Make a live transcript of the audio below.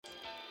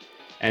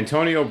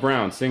Antonio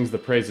Brown sings the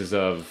praises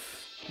of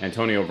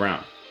Antonio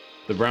Brown.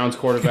 The Browns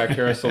quarterback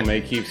carousel may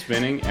keep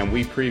spinning, and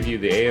we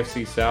preview the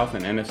AFC South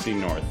and NFC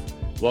North.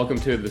 Welcome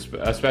to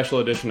a special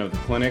edition of The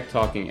Clinic,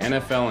 talking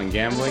NFL and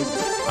gambling.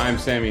 I'm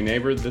Sammy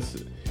Neighbor.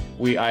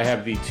 I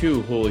have the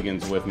two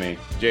hooligans with me.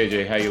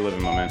 JJ, how you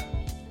living, my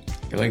man?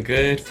 Feeling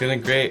good,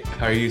 feeling great.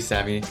 How are you,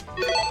 Sammy?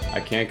 I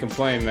can't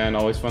complain, man.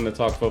 Always fun to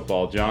talk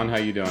football. John, how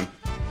you doing?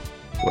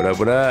 What up,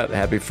 what up?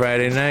 Happy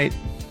Friday night.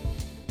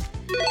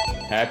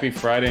 Happy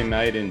Friday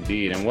night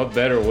indeed. And what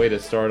better way to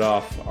start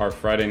off our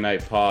Friday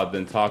night pod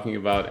than talking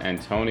about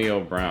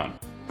Antonio Brown?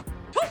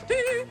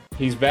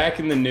 He's back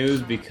in the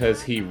news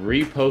because he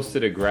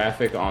reposted a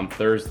graphic on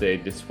Thursday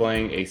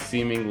displaying a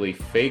seemingly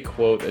fake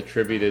quote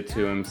attributed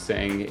to him,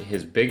 saying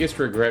his biggest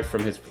regret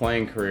from his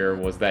playing career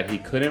was that he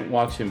couldn't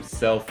watch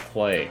himself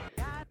play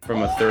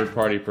from a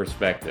third-party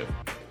perspective.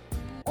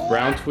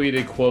 Brown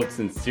tweeted, quote,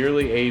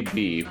 "Sincerely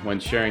AB," when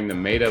sharing the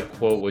made-up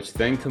quote, which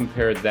then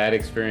compared that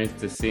experience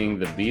to seeing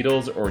the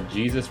Beatles or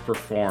Jesus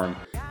perform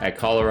at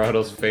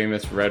Colorado's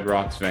famous Red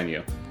Rocks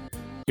venue.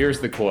 Here's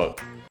the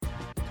quote.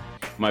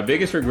 "My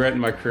biggest regret in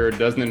my career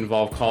doesn't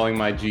involve calling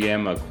my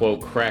GM a,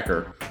 quote,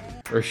 cracker,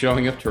 or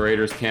showing up to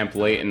Raiders camp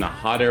late in a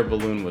hot air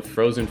balloon with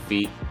frozen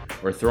feet,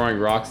 or throwing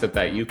rocks at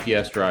that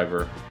UPS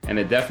driver, and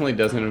it definitely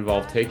doesn't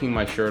involve taking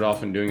my shirt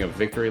off and doing a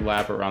victory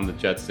lap around the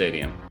Jet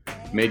Stadium,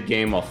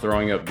 mid-game while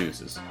throwing up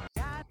deuces.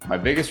 My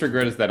biggest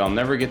regret is that I'll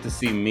never get to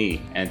see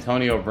me,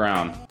 Antonio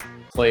Brown,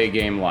 play a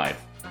game live.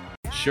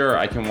 Sure,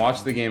 I can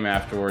watch the game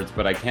afterwards,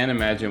 but I can't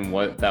imagine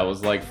what that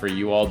was like for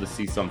you all to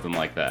see something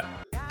like that.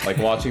 Like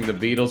watching the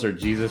Beatles or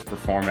Jesus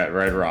perform at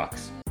Red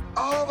Rocks."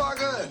 Oh my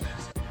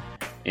goodness.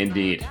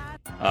 Indeed.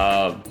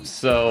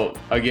 So,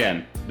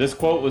 again, this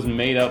quote was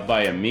made up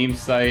by a meme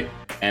site,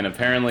 and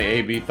apparently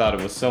AB thought it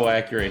was so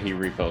accurate he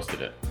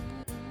reposted it.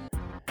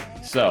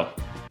 So,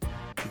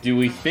 do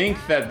we think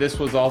that this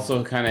was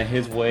also kind of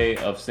his way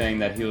of saying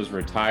that he was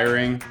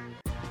retiring?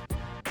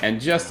 And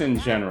just in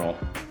general,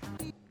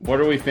 what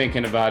are we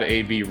thinking about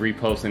AB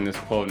reposting this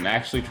quote and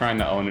actually trying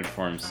to own it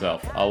for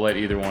himself? I'll let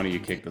either one of you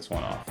kick this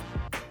one off.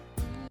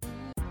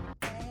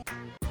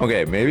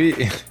 Okay,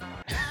 maybe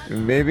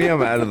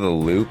I'm out of the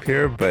loop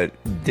here, but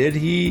did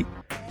he...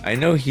 I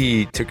know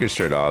he took his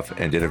shirt off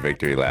and did a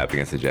victory lap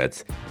against the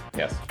Jets.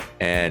 Yes.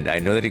 And I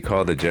know that he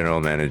called the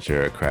general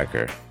manager a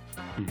cracker.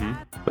 Mm-hmm.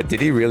 But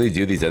did he really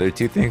do these other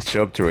two things?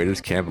 Show up to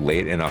Raiders camp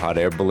late in a hot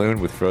air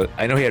balloon with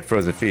I know he had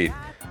frozen feet,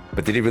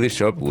 but did he really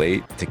show up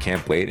late to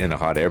camp late in a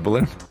hot air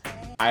balloon?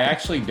 I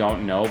actually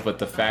don't know, but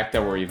the fact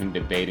that we're even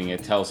debating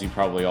it tells you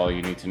probably all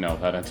you need to know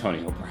about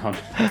Antonio Brown.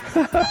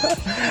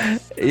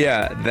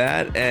 Yeah,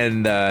 that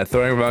and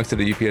throwing rocks to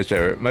the UPS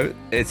driver.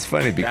 It's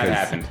funny because...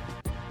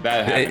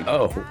 That happened.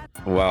 Oh,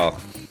 well,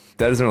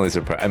 that doesn't really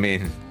surprise... I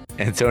mean,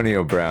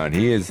 Antonio Brown,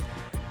 he is...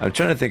 I'm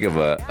trying to think of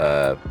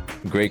a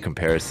great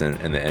comparison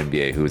in the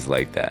NBA who's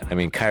like that. I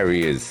mean,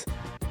 Kyrie is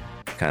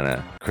kind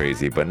of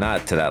crazy, but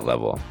not to that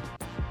level.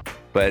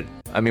 But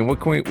I mean, what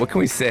can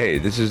we say?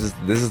 This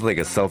is like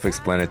a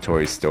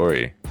self-explanatory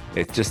story.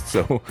 It's just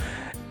so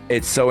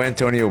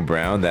Antonio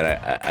Brown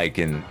that I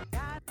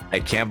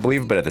can't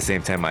believe it, but at the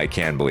same time I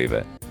can believe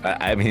it.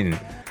 I mean,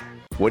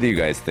 what do you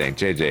guys think,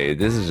 JJ?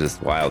 This is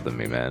just wild to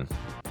me, man.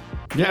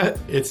 Yeah,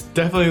 it's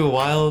definitely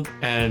wild.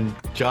 And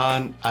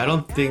John, I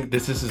don't think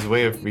this is his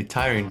way of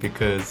retiring,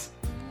 because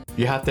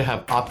you have to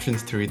have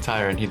options to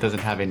retire, and he doesn't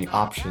have any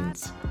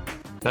options.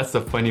 That's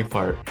the funny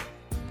part.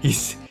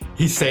 He's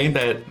saying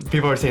that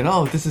people are saying,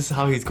 oh, this is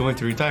how he's going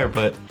to retire.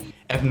 But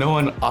if no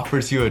one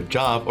offers you a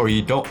job, or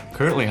you don't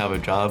currently have a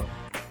job,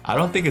 I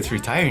don't think it's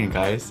retiring,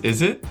 guys.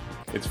 Is it?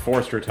 It's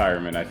forced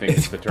retirement, I think.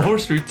 It's the term.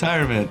 Forced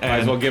retirement. Might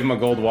as well give him a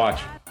gold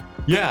watch.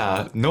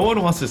 Yeah, no one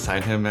wants to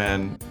sign him,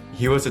 and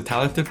he was a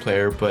talented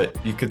player, but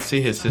you could see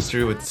his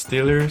history with the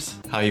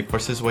Steelers, how he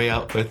forced his way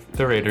out with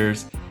the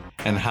Raiders,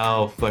 and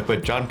how, like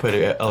what John put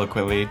it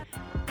eloquently,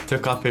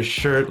 took off his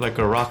shirt like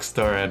a rock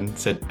star and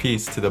said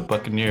peace to the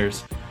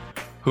Buccaneers,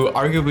 who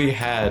arguably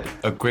had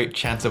a great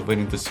chance of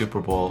winning the Super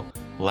Bowl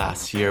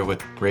last year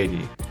with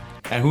Brady,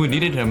 and who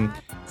needed him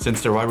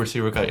since their wide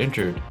receiver got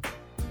injured.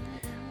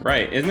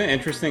 Right. Isn't it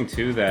interesting,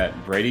 too,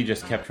 that Brady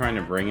just kept trying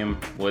to bring him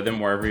with him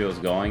wherever he was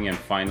going, and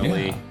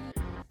finally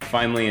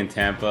in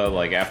Tampa,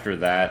 like after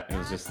that, it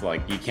was just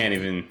like you can't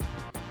even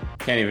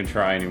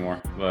try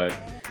anymore. But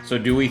so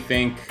do we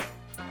think,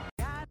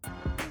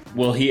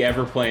 will he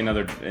ever play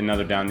another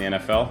down in the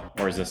NFL,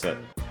 or is this it?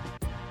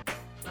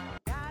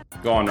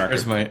 Go on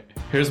record.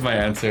 Here's my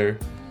answer.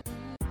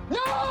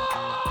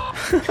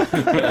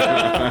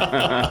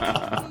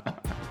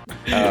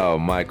 Oh,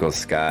 Michael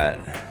Scott.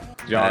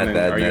 John, are you in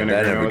agreement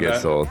that never with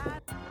gets that? old.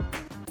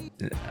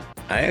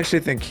 I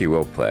actually think he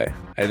will play.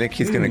 I think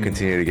he's going to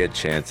continue to get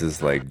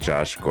chances like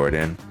Josh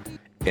Gordon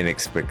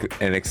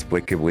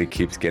inexplicably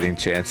keeps getting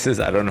chances.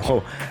 I don't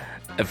know.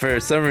 For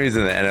some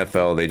reason, the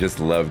NFL, they just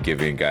love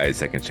giving guys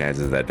second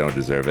chances that don't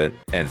deserve it,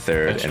 and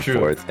third That's and true.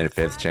 fourth and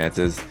fifth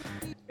chances.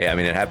 Yeah, I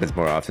mean, it happens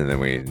more often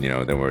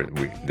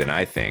than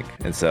I think.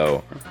 And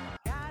so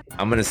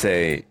I'm going to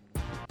say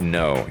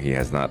no, he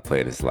has not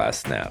played his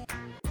last snap.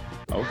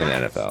 in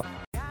the NFL.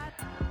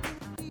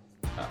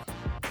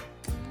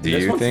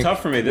 This one's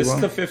tough for me. This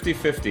is the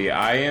 50-50.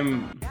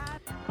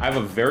 I have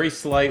a very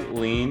slight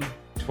lean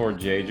toward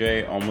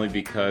JJ only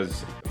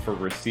because for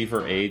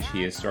receiver age,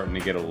 he is starting to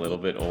get a little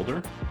bit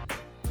older.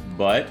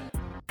 But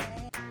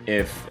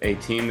if a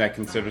team that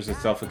considers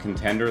itself a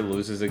contender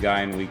loses a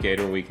guy in week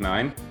 8 or week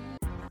 9,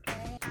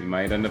 you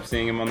might end up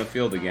seeing him on the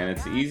field again.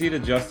 It's easy to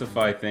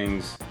justify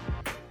things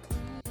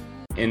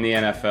in the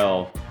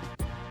NFL.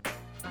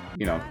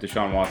 You know,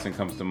 Deshaun Watson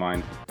comes to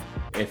mind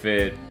if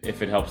it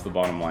helps the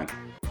bottom line.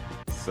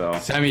 So,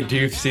 Sammy, do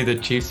you see the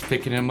Chiefs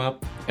picking him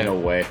up? No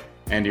way.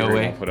 Andy Reid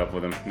won't put up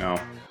with him. No.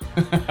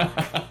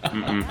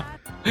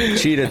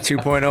 Cheetah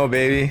 2.0,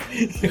 baby.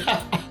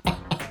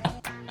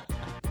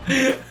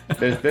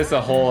 There's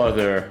a whole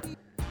other...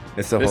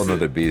 It's a whole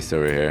other beast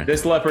over here.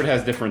 This leopard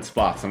has different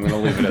spots. I'm going to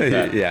leave it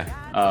at that.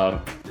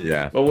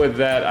 Yeah. But with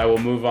that, I will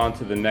move on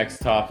to the next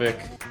topic.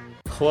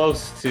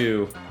 Close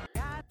to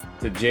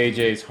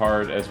JJ's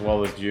heart as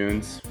well as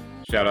June's.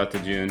 Shout out to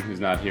June, who's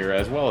not here,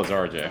 as well as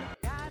RJ.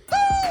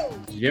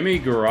 Jimmy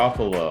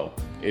Garoppolo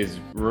is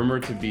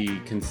rumored to be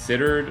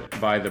considered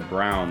by the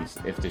Browns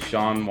if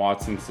Deshaun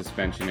Watson's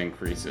suspension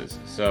increases.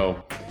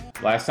 So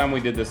last time we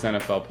did this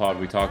NFL pod,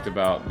 we talked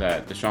about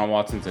that Deshaun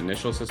Watson's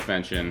initial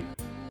suspension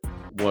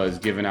was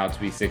given out to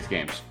be 6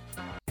 games.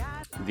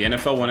 The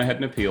NFL went ahead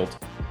and appealed,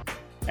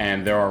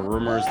 and there are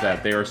rumors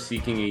that they are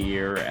seeking a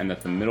year and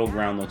that the middle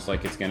ground looks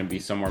like it's going to be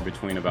somewhere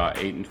between about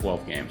 8 and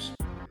 12 games.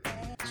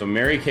 So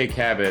Mary Kay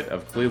Cabot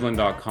of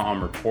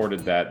Cleveland.com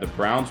reported that the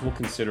Browns will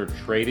consider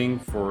trading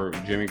for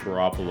Jimmy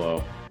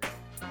Garoppolo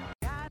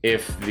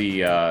if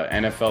the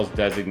NFL's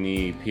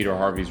designee Peter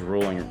Harvey's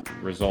ruling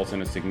results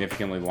in a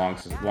significantly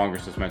longer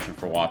suspension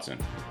for Watson.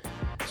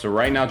 So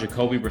right now,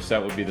 Jacoby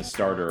Brissett would be the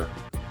starter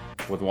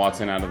with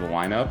Watson out of the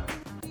lineup,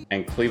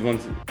 and Cleveland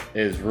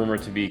is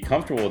rumored to be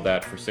comfortable with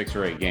that for 6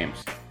 or 8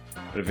 games.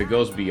 But if it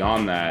goes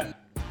beyond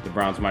that, the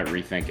Browns might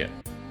rethink it.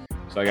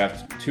 So I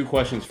got 2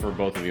 questions for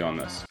both of you on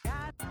this.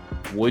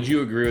 Would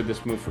you agree with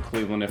this move for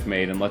Cleveland if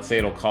made? And let's say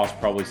it'll cost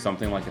probably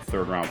something like a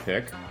 3rd-round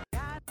pick.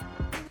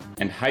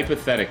 And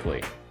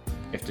hypothetically,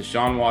 if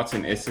Deshaun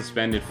Watson is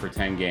suspended for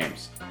 10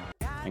 games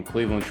and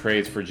Cleveland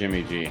trades for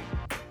Jimmy G,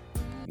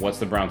 what's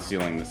the Browns'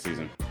 ceiling this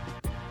season?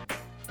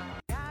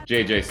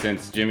 JJ,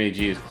 since Jimmy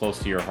G is close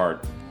to your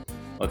heart,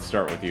 let's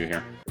start with you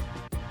here.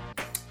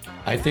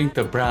 I think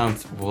the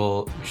Browns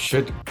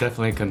should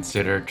definitely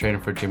consider trading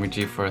for Jimmy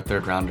G for a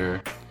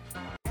 3rd-rounder.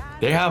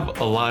 They have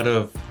a lot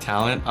of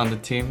talent on the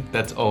team.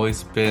 That's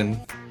always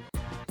been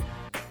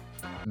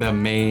the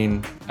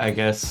main, I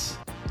guess,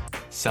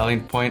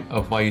 selling point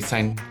of why you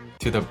signed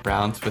to the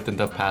Browns within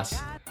the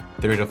past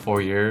 3 to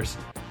 4 years.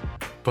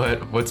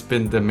 But what's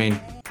been the main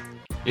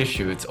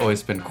issue? It's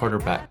always been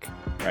quarterback.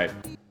 Right.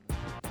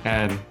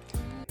 And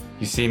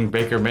you've seen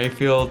Baker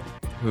Mayfield,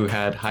 who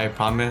had high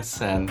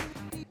promise, and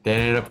they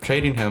ended up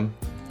trading him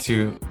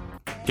to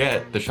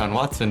get Deshaun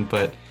Watson.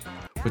 But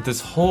with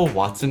this whole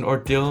Watson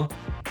ordeal,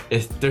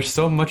 there's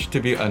so much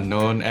to be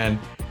unknown, and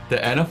the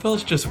NFL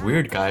is just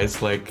weird,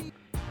 guys. Like,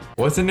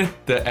 wasn't it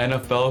the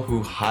NFL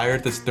who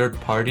hired this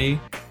 3rd party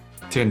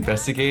to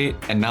investigate,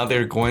 and now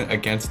they're going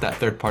against that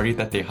 3rd party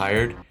that they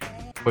hired,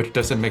 which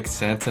doesn't make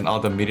sense, and all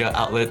the media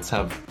outlets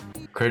have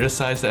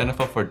criticized the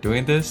NFL for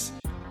doing this.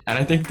 And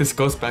I think this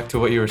goes back to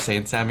what you were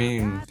saying, Sammy,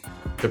 in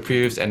the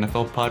previous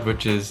NFL pod,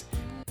 which is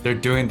they're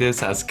doing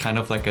this as kind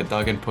of like a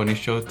dog and pony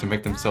show to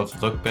make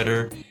themselves look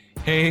better.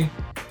 Hey,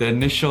 the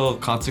initial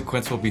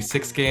consequence will be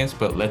 6 games,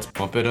 but let's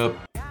bump it up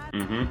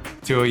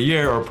to a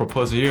year or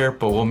propose a year,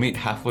 but we'll meet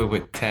halfway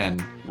with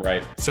 10.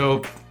 Right.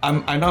 So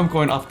I know I'm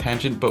going off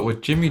tangent, but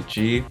with Jimmy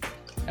G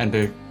and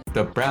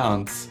the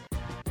Browns,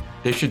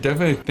 they should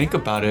definitely think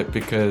about it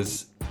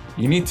because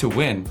you need to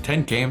win.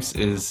 10 games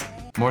is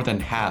more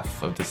than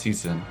half of the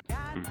season.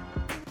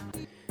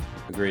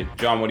 Agreed.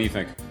 John, what do you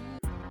think?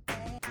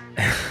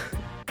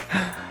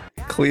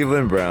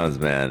 Cleveland Browns,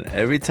 man.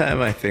 Every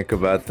time I think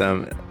about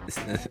them,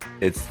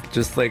 it's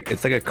just like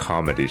it's like a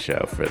comedy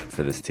show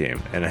for this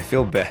team, and I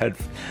feel bad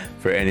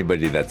for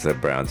anybody that's a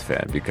Browns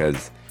fan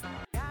because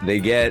they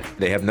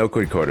have no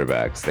good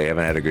quarterbacks. They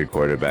haven't had a good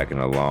quarterback in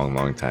a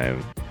long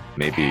time,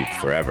 maybe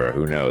forever.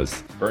 Who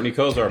knows? Bernie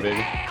Kosar,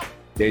 baby.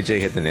 JJ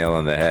hit the nail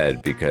on the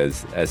head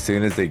because as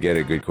soon as they get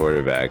a good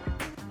quarterback,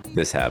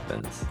 this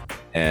happens,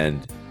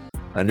 and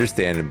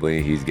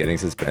understandably, he's getting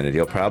suspended.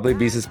 He'll probably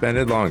be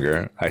suspended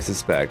longer, I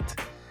suspect.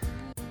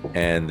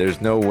 And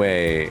there's no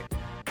way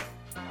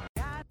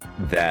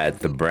that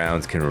the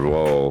Browns can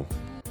roll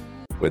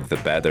with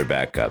their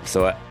backup.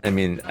 So, I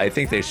mean, I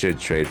think they should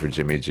trade for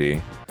Jimmy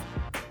G.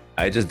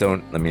 I just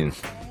don't, I mean,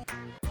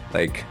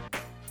 like,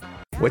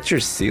 what's your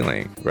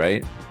ceiling,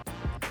 right?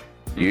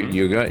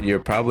 You're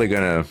probably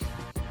going to,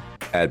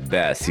 at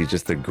best, he's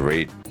just a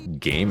great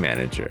game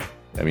manager.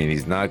 I mean,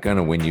 he's not going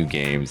to win you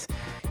games.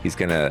 He's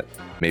going to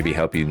maybe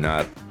help you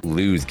not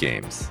lose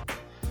games.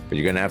 But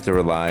you're going to have to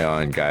rely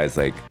on guys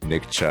like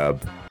Nick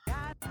Chubb.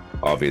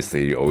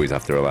 Obviously, you always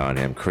have to rely on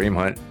him. Kareem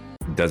Hunt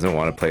doesn't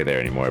want to play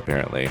there anymore,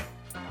 apparently.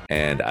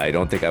 And I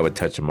don't think I would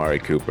touch Amari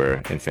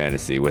Cooper in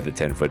fantasy with a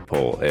 10-foot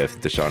pole if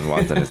Deshaun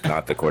Watson is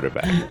not the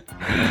quarterback.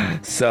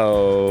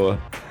 So,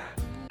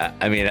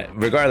 I mean,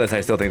 regardless,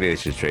 I still think they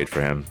should trade for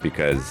him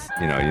because,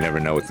 you never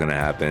know what's going to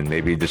happen.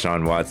 Maybe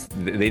Deshaun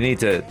Watson, they need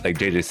to, like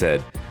JJ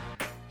said,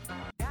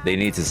 they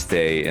need to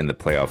stay in the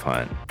playoff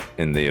hunt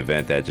in the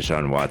event that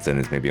Deshaun Watson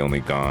is maybe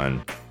only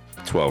gone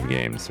 12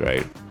 games,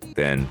 right?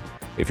 Then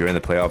if you're in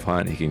the playoff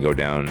hunt, he can go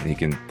down, he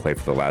can play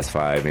for the last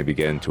 5, maybe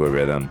get into a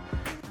rhythm.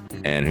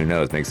 And who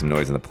knows, make some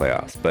noise in the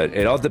playoffs. But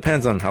it all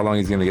depends on how long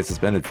he's going to get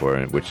suspended for,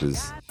 which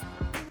is,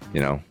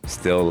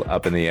 still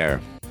up in the air.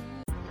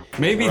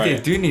 Maybe they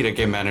do need a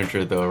game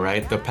manager, though,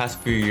 right? The past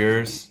few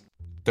years,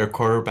 their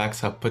quarterbacks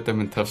have put them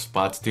in tough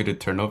spots due to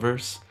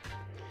turnovers.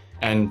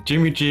 And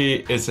Jimmy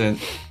G isn't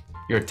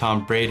your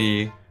Tom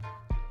Brady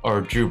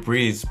or Drew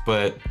Brees,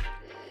 but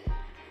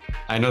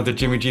I know the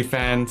Jimmy G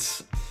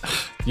fans,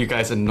 you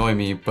guys annoy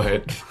me,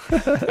 but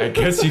I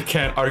guess you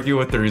can't argue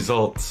with the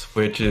results,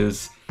 which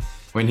is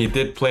when he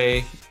did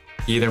play,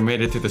 he either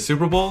made it to the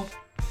Super Bowl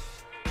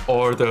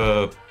or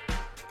the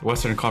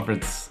Western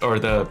Conference or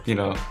the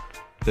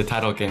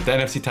title game, the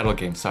NFC title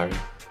game, sorry.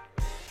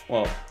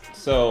 Well,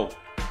 so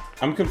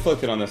I'm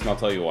conflicted on this and I'll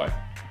tell you why.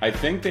 I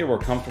think they were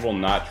comfortable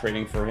not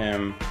trading for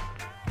him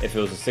if it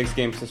was a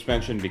 6-game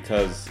suspension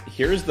because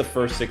here's the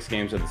first 6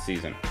 games of the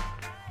season.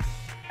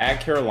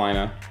 At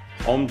Carolina,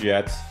 home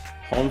Jets,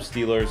 home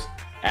Steelers,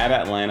 at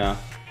Atlanta,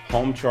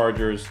 home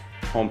Chargers,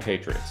 home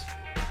Patriots.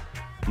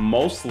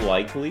 Most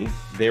likely,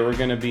 they were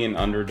going to be an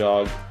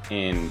underdog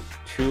in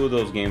 2 of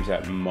those games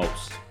at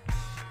most.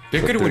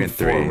 They could win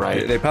 4,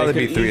 right? They'd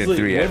probably be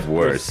 3-3 at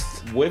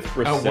worst. With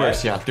Brissett, at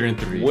worst, yeah,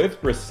 3-3.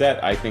 With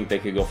Brissett, I think they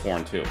could go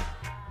 4-2.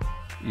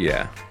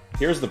 Yeah.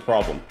 Here's the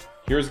problem.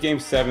 Here's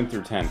games 7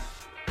 through 10.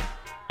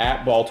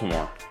 At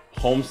Baltimore,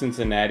 home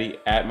Cincinnati,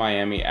 at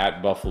Miami,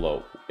 at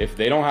Buffalo. If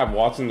they don't have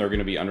Watson, they're going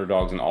to be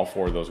underdogs in all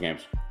 4 of those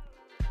games.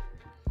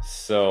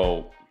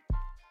 So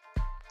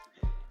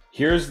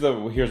here's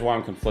why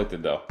I'm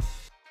conflicted though.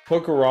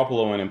 Put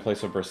Garoppolo in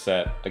place of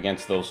Brissett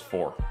against those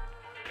 4.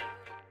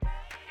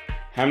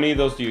 How many of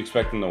those do you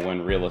expect them to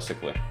win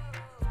realistically?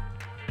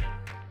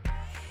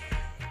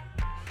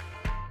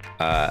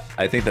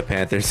 I think the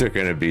Panthers are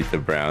going to beat the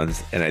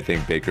Browns, and I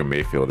think Baker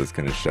Mayfield is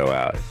going to show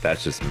out.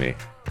 That's just me.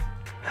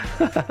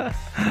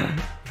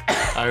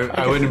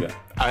 I wouldn't.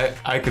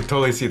 I could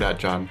totally see that,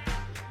 John.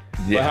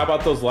 Yeah. But how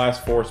about those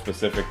last 4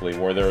 specifically,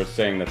 where they were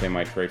saying that they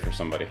might trade for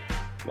somebody?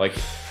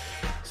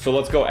 So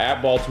let's go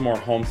at Baltimore,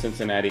 home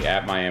Cincinnati,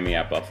 at Miami,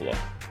 at Buffalo.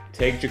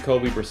 Take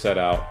Jacoby Brissett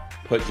out,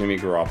 put Jimmy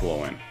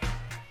Garoppolo in.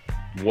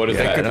 What does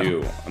that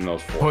do on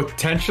those 4?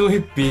 Potentially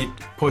beat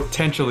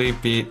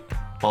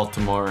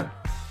Baltimore,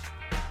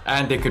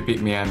 and they could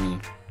beat Miami.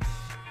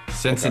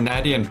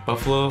 Cincinnati and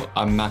Buffalo,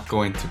 I'm not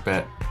going to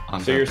bet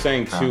on. So you're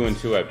saying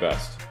Browns. 2-2 at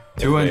best.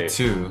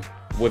 2-2.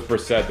 With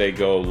Brissett, they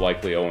go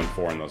likely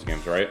 0-4 in those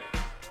games, right?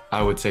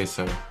 I would say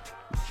so.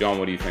 John,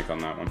 what do you think on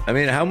that one? I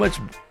mean, how much?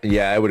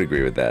 Yeah, I would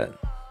agree with that.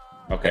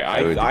 Okay,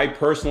 I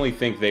personally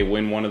think they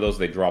win one of those,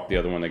 they drop the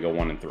other one, they go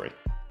 1-3.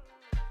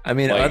 I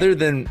mean, other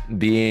than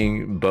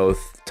being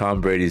both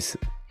Tom Brady's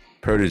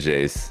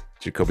proteges,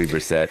 Jacoby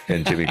Brissett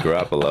and Jimmy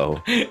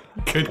Garoppolo.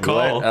 Good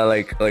call.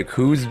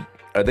 Who's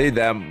are they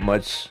that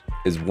much?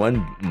 Is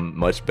one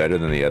much better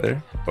than the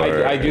other?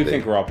 I do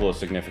think Garoppolo is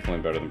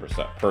significantly better than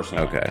Brissett,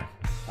 personally. Okay.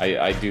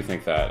 I do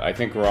think that. I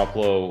think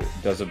Garoppolo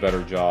does a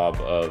better job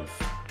of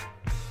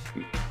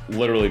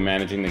literally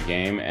managing the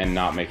game and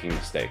not making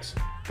mistakes.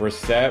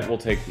 Brissett will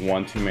take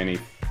one too many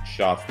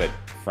shots that,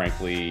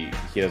 frankly,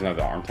 he doesn't have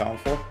the arm talent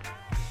for.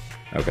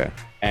 Okay.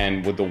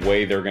 And with the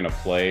way they're going to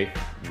play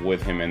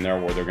with him in there,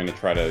 where they're going to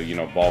try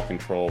to, ball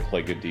control,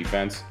 play good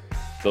defense,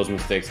 those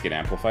mistakes get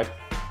amplified.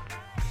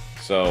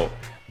 So,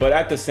 but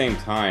at the same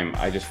time,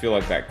 I just feel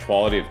like that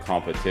quality of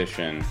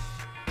competition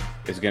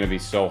is going to be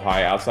so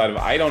high outside of,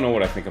 I don't know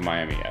what I think of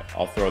Miami yet.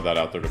 I'll throw that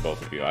out there to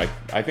both of you.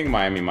 I think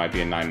Miami might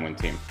be a 9-win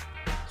team.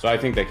 So I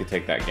think they could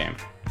take that game.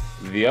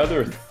 The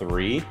other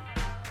 3,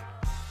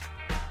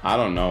 I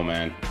don't know,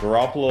 man.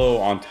 Garoppolo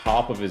on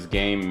top of his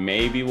game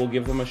maybe will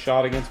give them a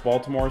shot against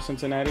Baltimore or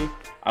Cincinnati.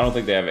 I don't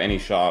think they have any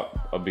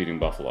shot of beating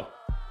Buffalo.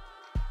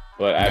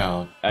 But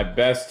at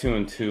best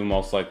 2-2,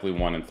 most likely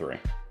 1-3.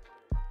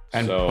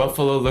 And so,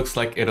 Buffalo looks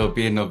like it'll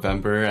be in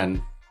November, and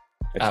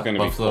it's going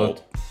to be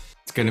cold.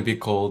 It's going to be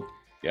cold.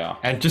 Yeah.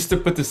 And just to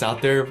put this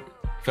out there,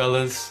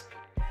 fellas,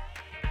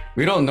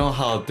 we don't know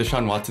how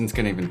Deshaun Watson's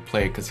going to even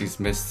play because he's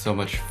missed so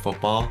much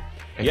football.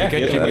 And he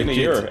hasn't played in a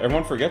year.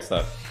 Everyone forgets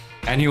that.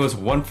 And he was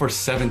 1 for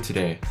 7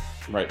 today.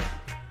 Right.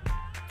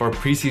 For a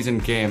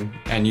preseason game,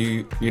 and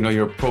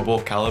you're Pro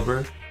Bowl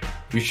caliber,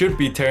 you should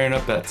be tearing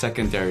up that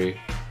secondary,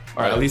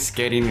 or at least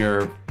getting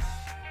your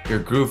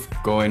groove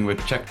going with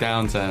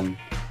checkdowns and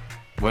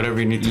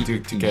whatever you need to do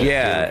to get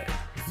your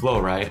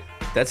flow, right?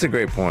 That's a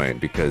great point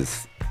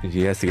because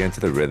he has to get into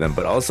the rhythm,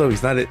 but also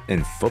he's not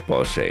in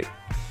football shape.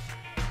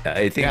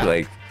 I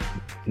think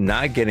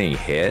not getting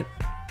hit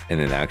in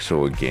an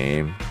actual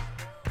game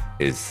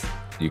is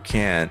you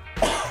can't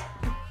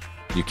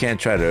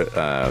try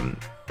to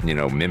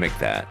mimic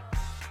that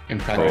In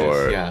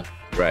practice, yeah.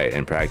 Right,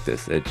 in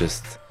practice. It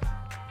just...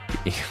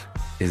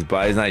 His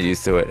body's not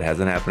used to it. It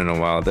hasn't happened in a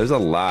while. There's a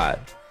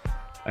lot.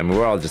 I mean,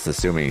 we're all just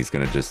assuming he's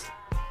going to just...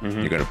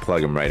 You're going to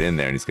plug him right in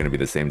there and he's going to be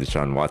the same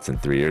Deshaun Watson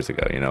 3 years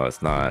ago. You know,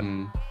 it's not...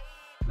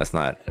 That's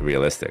not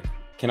realistic.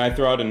 Can I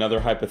throw out another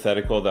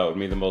hypothetical that would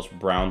be the most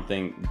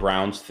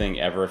Browns thing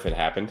ever if it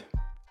happened?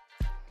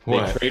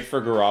 What? They trade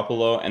for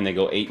Garoppolo and they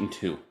go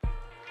 8-2.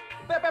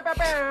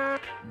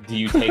 Do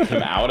you take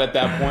him out at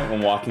that point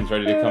when Watkins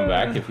ready to come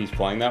back if he's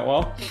playing that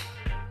well?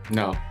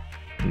 No.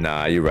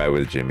 Nah, you're right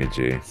with Jimmy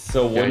G.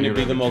 So wouldn't it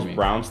be right the with most Jimmy.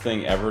 Browns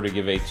thing ever to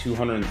give a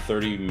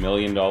 $230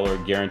 million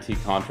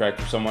guaranteed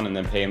contract for someone and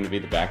then pay him to be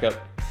the backup?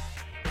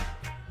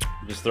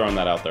 Just throwing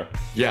that out there.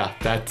 Yeah,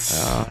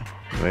 that's...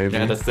 Maybe.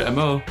 Yeah, that's the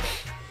MO.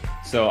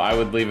 So I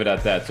would leave it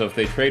at that. So if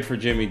they trade for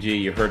Jimmy G,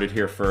 you heard it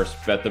here first.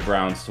 Bet the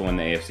Browns to win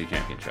the AFC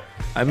Championship.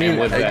 I mean,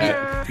 And with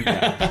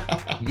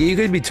that, you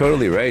could be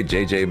totally right.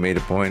 JJ made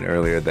a point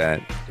earlier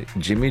that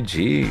Jimmy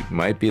G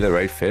might be the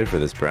right fit for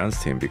this Browns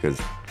team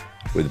because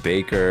with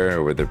Baker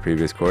or with their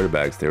previous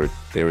quarterbacks,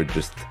 they were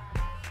just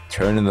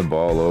turning the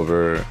ball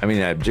over. I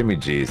mean, Jimmy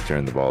G's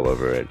turned the ball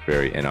over at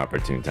very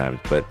inopportune times,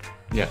 but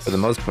Yes. for the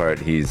most part,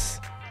 he's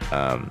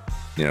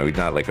he's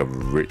not like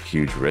a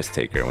huge risk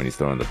taker when he's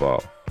throwing the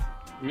ball.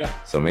 yeah.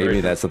 So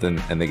maybe that's something,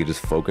 and they could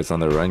just focus on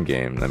the run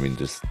game. I mean,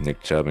 just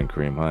Nick Chubb and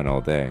Kareem Hunt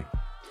all day.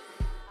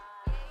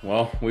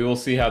 Well, we will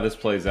see how this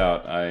plays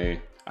out.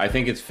 I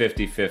think it's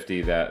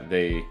 50-50 that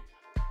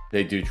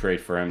they do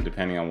trade for him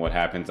depending on what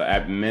happens.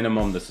 At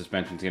minimum, the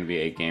suspension is going to be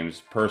 8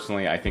 games.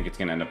 Personally, I think it's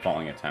going to end up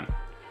falling at 10.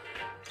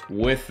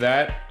 With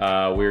that,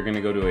 we're going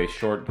to go to a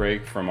short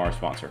break from our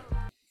sponsor.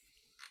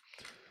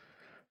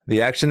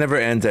 The action never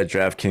ends at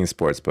DraftKings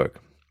Sportsbook,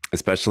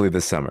 especially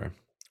this summer.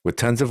 With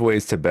tons of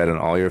ways to bet on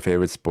all your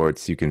favorite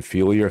sports, you can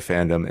fuel your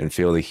fandom and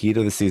feel the heat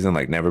of the season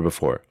like never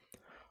before.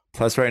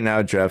 Plus, right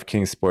now,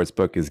 DraftKings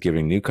Sportsbook is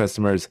giving new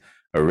customers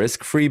a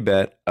risk-free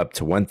bet up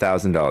to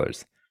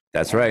 $1,000.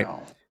 That's right.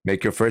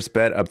 Make your first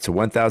bet up to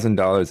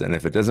 $1,000, and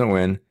if it doesn't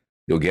win,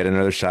 you'll get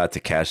another shot to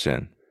cash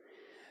in.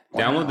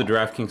 Download the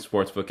DraftKings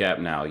Sportsbook app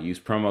now. Use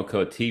promo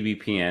code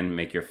TBPN,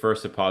 make your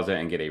first deposit,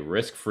 and get a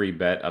risk-free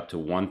bet up to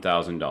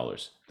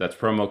 $1,000. That's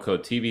promo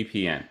code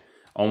TBPN,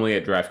 only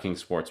at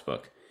DraftKings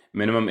Sportsbook.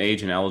 Minimum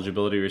age and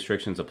eligibility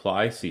restrictions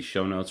apply. See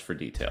show notes for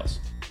details.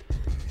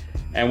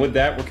 And with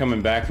that, we're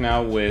coming back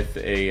now with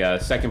a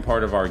second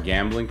part of our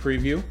gambling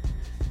preview.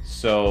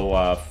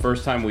 So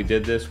first time we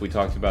did this, we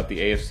talked about the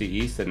AFC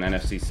East and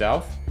NFC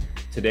South.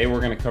 Today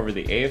we're going to cover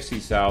the AFC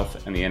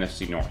South and the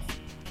NFC North.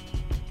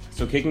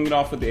 So kicking it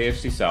off with the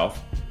AFC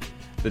South,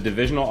 the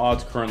divisional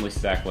odds currently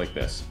stack like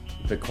this.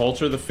 The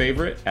Colts are the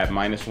favorite at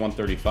minus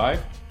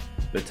 135.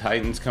 The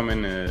Titans come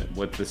in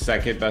with the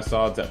second best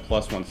odds at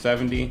plus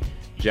 170.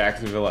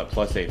 Jacksonville at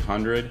plus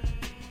 800.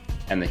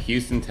 And the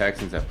Houston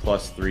Texans at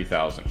plus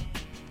 3,000.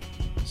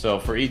 So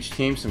for each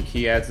team, some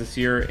key adds this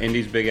year.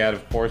 Indy's big add,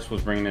 of course,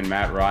 was bringing in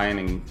Matt Ryan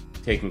and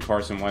taking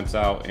Carson Wentz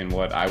out in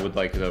what I would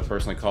like to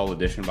personally call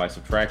addition by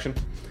subtraction.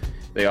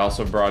 They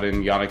also brought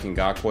in Yannick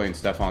Ngakoue and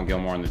Stephon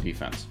Gilmore on the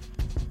defense.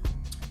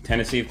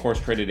 Tennessee, of course,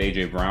 traded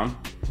A.J. Brown.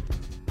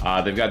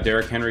 They've got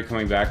Derrick Henry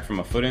coming back from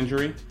a foot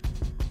injury.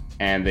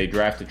 And they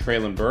drafted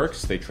Treylon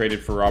Burks. They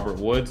traded for Robert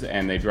Woods.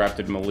 And they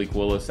drafted Malik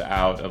Willis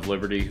out of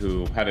Liberty,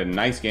 who had a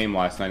nice game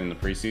last night in the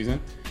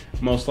preseason.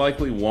 Most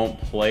likely won't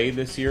play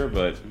this year,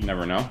 but you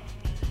never know.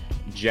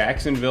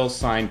 Jacksonville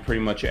signed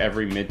pretty much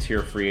every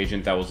mid-tier free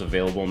agent that was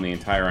available in the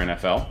entire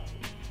NFL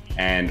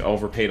and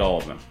overpaid all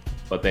of them,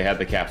 but they had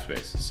the cap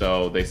space.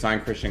 So they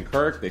signed Christian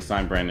Kirk, they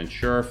signed Brandon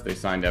Scherf, they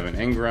signed Evan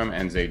Ingram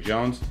and Zay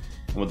Jones,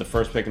 and with the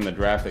first pick in the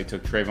draft, they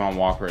took Trayvon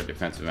Walker at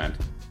defensive end.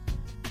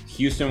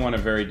 Houston went a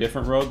very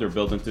different road. They're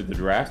building through the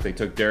draft. They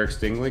took Derek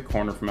Stingley,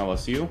 corner from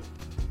LSU,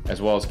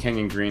 as well as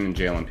Kenyon Green and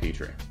Jalen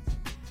Petrie.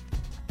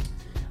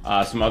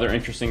 Some other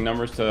interesting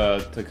numbers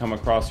to come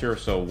across here.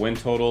 So win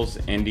totals,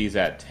 Indy's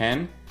at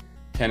 10,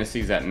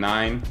 Tennessee's at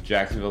 9,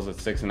 Jacksonville's at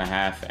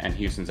 6.5, and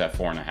Houston's at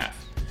 4.5.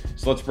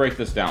 So let's break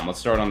this down. Let's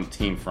start on the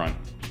team front.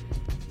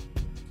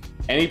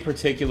 Any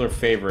particular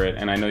favorite,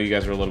 and I know you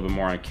guys are a little bit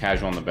more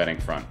casual on the betting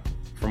front,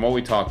 from what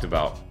we talked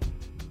about,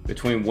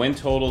 between win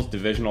totals,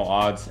 divisional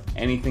odds,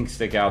 anything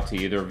stick out to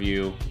either of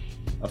you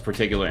of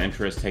particular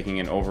interest, taking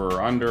an over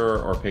or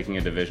under, or picking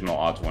a divisional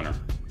odds winner?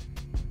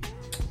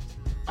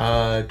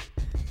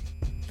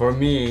 For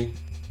me,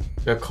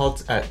 the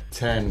Colts at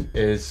 10.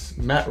 Is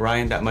Matt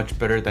Ryan that much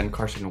better than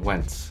Carson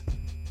Wentz?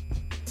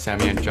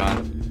 Sammy and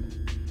John,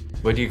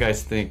 what do you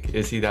guys think?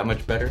 Is he that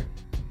much better?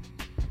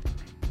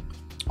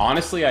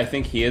 Honestly, I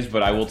think he is,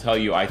 but I will tell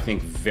you, I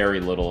think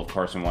very little of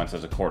Carson Wentz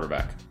as a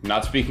quarterback.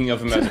 Not speaking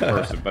of him as a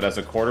person, but as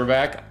a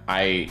quarterback,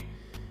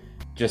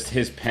 just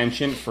his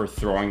penchant for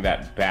throwing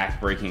that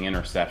back-breaking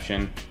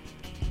interception.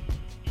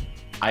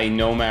 I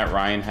know Matt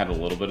Ryan had a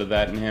little bit of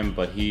that in him,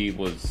 but he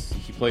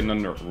played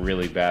under a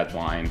really bad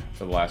line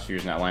for the last few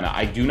years in that lineup.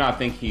 I do not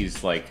think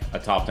he's like a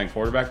top 10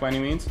 quarterback by any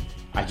means.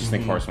 I just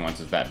think Carson Wentz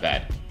is that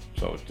bad.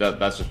 So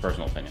that's just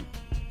personal opinion.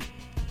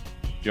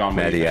 John,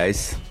 Matty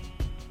Ice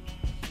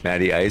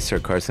or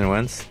Carson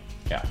Wentz?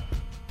 Yeah.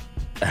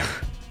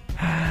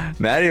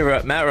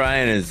 Matt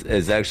Ryan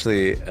is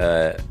actually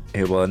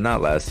well,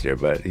 not last year,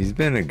 but he's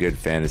been a good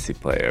fantasy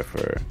player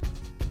for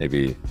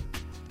maybe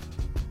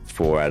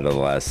 4 out of the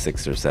last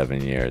 6 or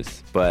 7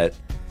 years. But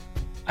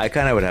I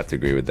kind of would have to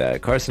agree with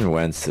that. Carson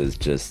Wentz is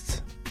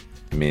just,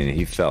 I mean,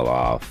 he fell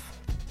off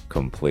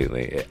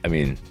completely. I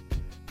mean,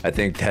 I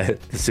think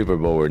that the Super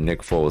Bowl where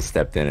Nick Foles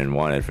stepped in and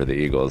won it for the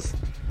Eagles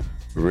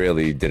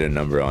really did a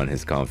number on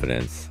his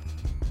confidence,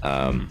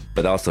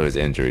 but also his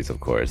injuries, of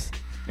course.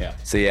 Yeah.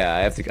 So yeah,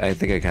 I think I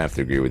kind of have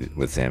to agree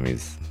with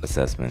Sammy's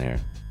assessment here.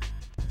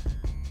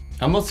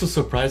 I'm also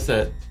surprised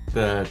that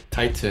the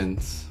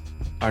Titans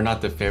are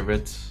not the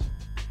favorites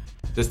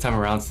this time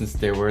around, since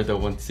they were the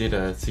 1 seed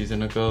a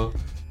season ago,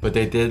 but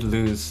they did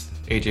lose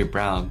AJ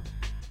Brown.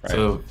 Right.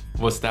 So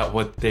was that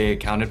what they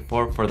accounted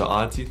for the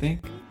odds, you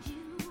think?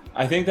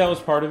 I think that was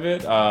part of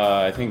it.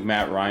 I think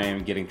Matt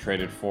Ryan getting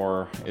traded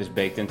for is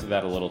baked into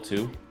that a little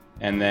too.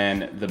 And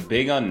then the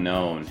big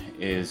unknown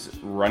is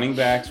running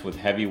backs with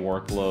heavy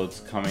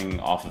workloads coming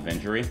off of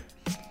injury.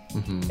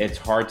 Mm-hmm. It's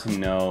hard to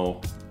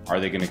know, are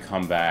they going to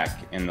come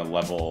back in the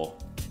level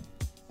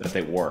that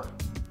they were?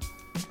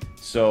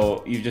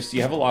 So you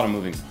have a lot of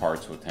moving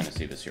parts with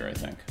Tennessee this year, I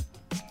think.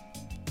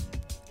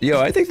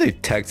 I think the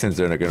Texans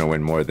are going to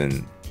win more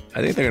than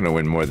 5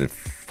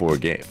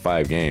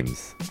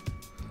 games.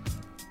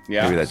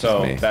 Yeah, maybe that's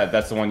so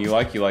that's the one you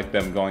like? You like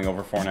them going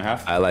over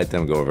 4.5? I like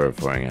them go over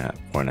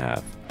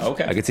 4.5.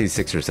 Okay. I could see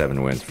 6 or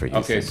 7 wins for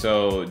Houston. Okay,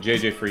 so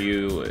JJ, for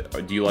you,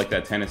 do you like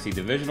that Tennessee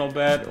divisional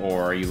bet,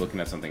 or are you looking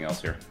at something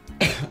else here?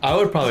 I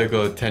would probably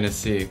go with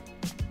Tennessee.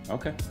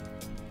 Okay.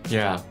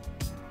 Yeah.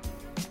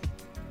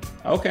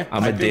 Okay.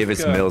 I'm a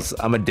Davis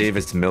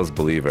Mills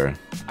believer.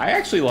 I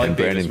actually like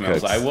Davis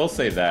Mills. Cooks. I will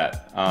say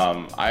that.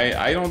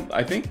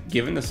 I think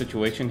given the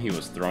situation he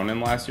was thrown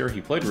in last year,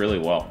 he played really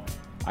well.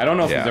 I don't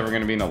know if he's ever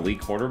going to be an elite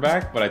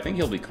quarterback, but I think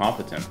he'll be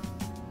competent.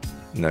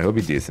 No, he'll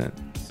be decent.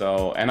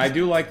 So, and I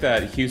do like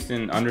that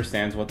Houston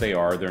understands what they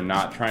are. They're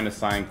not trying to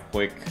sign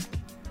quick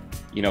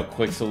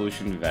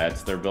solution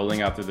vets. They're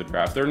building out through the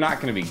draft. They're not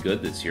going to be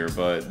good this year,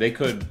 but they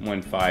could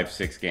win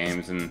 5-6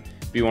 games and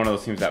be one of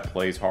those teams that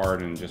plays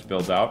hard and just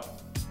builds out.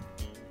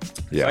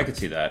 Yeah, so I could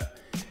see that.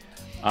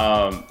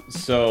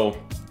 So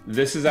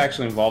this is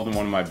actually involved in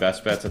one of my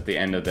best bets at the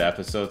end of the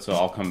episode, so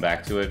I'll come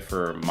back to it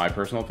for my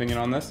personal opinion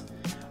on this.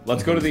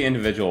 Let's go to the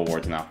individual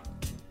awards now.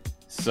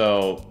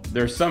 So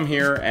there's some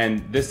here, and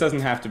this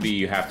doesn't have to be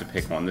you have to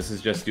pick one. This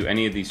is just, do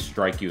any of these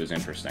strike you as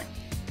interesting?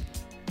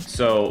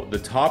 So the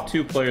top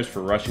 2 players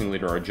for rushing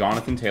leader are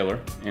Jonathan Taylor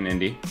in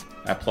Indy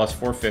at plus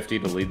 450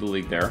 to lead the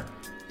league there.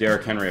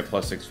 Derrick Henry at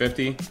plus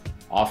 650.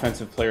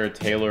 Offensive player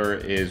Taylor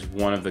is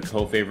one of the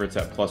co-favorites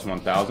at plus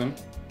 1,000.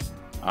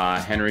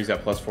 Henry's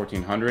at plus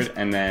 1,400.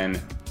 And then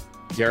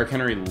Derrick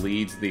Henry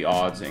leads the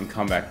odds in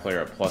comeback player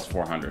at plus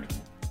 400.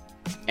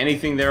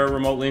 Anything there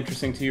remotely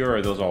interesting to you, or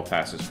are those all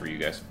passes for you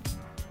guys?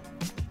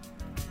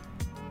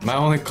 My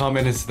only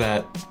comment is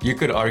that you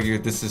could argue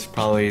this is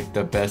probably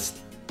the best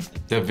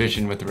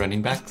division with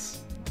running backs,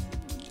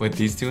 with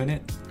these 2 in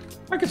it.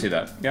 I could see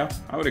that. Yeah,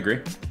 I would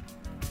agree.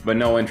 But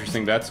no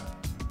interesting bets?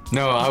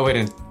 No, I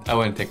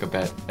wouldn't take a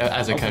bet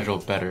as a casual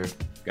bettor.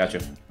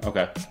 Gotcha.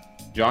 Okay.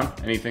 John,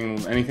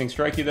 anything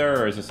strike you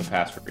there, or is this a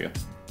pass for you?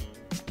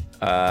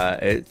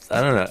 I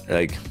don't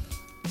know.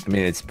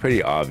 It's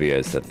pretty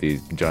obvious that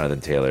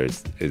Jonathan Taylor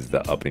is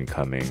the up and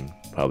coming,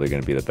 probably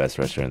going to be the best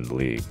rusher in the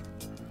league.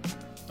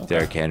 Okay.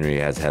 Derrick Henry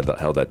has held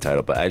that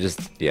title, but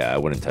I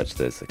wouldn't touch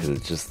this because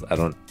it's just, I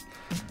don't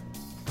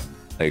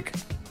like.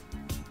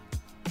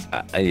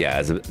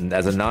 As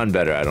a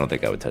non-bettor, I don't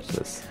think I would touch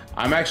this.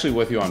 I'm actually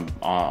with you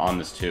on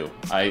this too.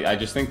 I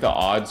just think the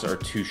odds are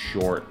too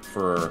short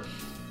for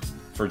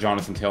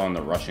Jonathan Taylor on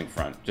the rushing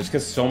front, just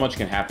because so much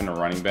can happen to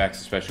running backs,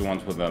 especially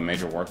ones with a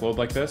major workload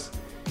like this.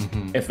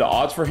 Mm-hmm. If the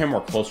odds for him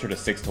were closer to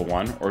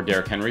 6-1, or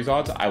Derrick Henry's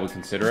odds, I would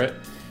consider it.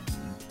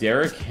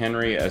 Derrick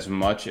Henry, as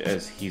much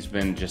as he's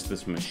been just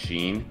this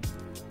machine,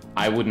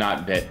 I would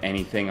not bet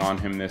anything on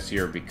him this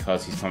year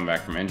because he's coming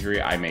back from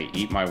injury. I may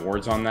eat my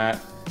words on that,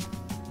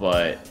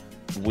 but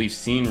we've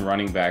seen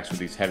running backs with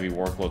these heavy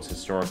workloads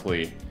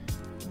historically,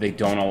 they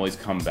don't always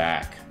come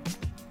back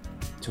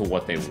to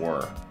what they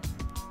were.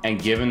 And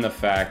given the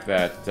fact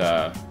that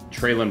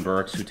Treylon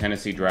Burks, who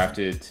Tennessee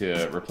drafted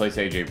to replace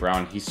AJ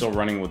Brown, he's still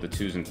running with the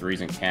 2s and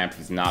 3s in camp.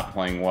 He's not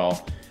playing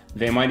well.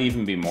 They might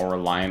even be more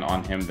reliant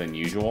on him than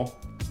usual.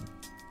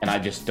 And I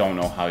just don't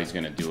know how he's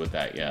going to do with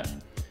that yet.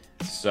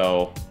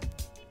 So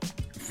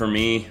for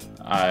me,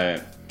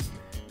 I'm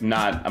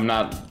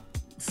not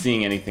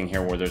seeing anything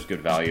here where there's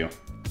good value.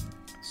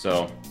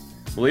 So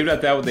we'll leave it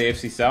at that with the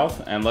AFC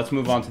South, and let's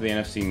move on to the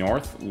NFC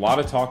North. A lot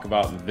of talk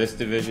about this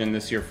division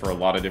this year for a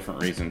lot of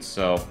different reasons.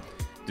 So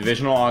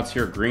divisional odds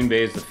here, Green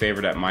Bay is the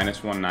favorite at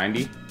minus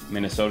 190,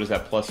 Minnesota's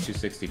at plus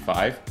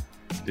 265,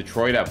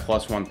 Detroit at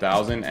plus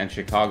 1,000, and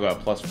Chicago at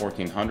plus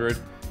 1,400.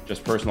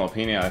 just personal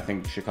opinion, I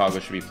think Chicago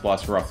should be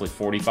plus roughly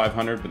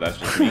 4,500, but that's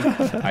just me.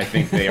 I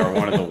think they are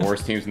one of the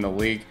worst teams in the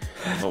league,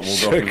 but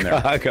we'll go from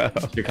there.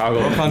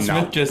 Chicago. Roquan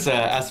Smith just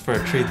asked for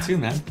a trade too,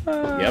 man.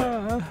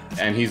 Yep,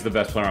 and he's the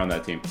best player on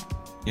that team.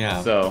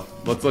 Yeah. So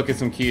let's look at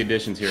some key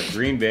additions here.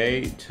 Green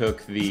Bay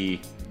took the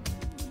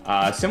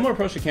similar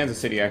approach to Kansas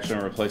City, actually,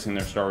 in replacing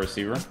their star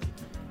receiver.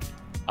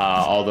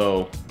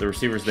 Although the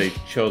receivers they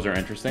chose are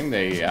interesting.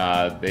 They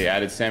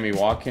added Sammy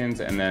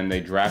Watkins, and then they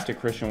drafted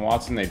Christian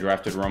Watson. They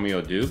drafted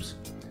Romeo Dubes.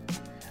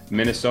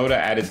 Minnesota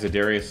added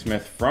Zadarius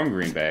Smith from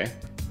Green Bay,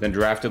 then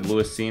drafted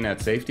Lewis Cine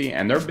at safety.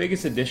 And their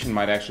biggest addition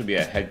might actually be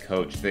a head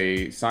coach.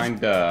 They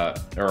signed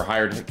or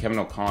hired Kevin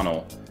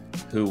O'Connell,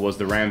 who was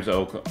the Rams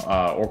O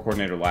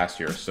coordinator last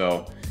year.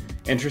 So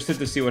interested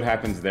to see what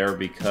happens there,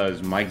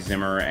 because Mike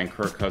Zimmer and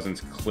Kirk Cousins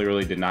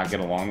clearly did not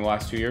get along the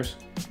last 2 years.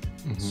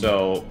 Mm-hmm.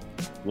 So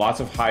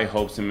lots of high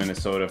hopes in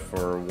Minnesota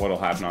for what will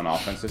happen on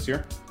offense this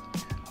year.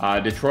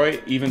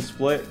 Detroit, even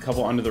split, a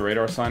couple under the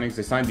radar signings.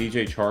 They signed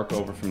DJ Chark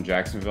over from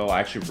Jacksonville. I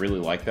actually really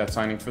like that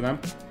signing for them.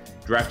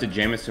 Drafted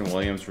Jamison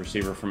Williams,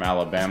 receiver from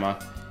Alabama.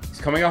 He's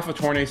coming off a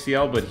torn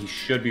ACL, but he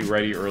should be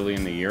ready early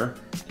in the year.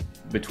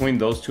 Between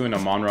those two and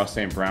Amon-Ra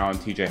St. Brown,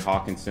 TJ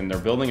Hawkinson, they're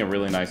building a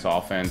really nice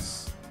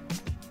offense.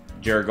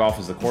 Jared Goff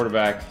is the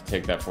quarterback.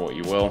 Take that for what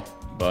you will.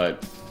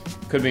 But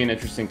could be an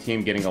interesting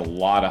team, getting a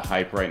lot of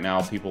hype right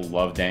now. People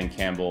love Dan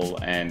Campbell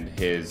and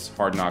his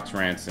Hard Knocks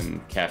rants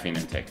and caffeine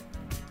intake.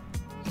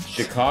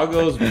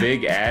 Chicago's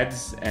big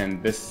ads,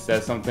 and this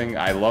says something.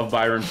 I love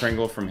Byron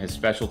Pringle from his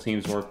special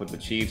teams work with the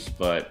Chiefs,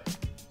 but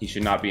he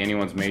should not be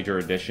anyone's major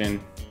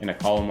addition in a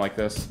column like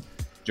this.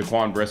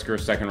 Jaquan Brisker,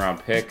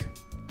 second-round pick.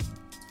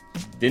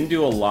 Didn't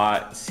do a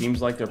lot.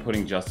 Seems like they're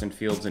putting Justin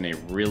Fields in a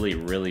really,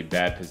 really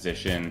bad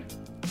position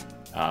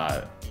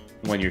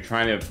when you're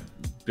trying to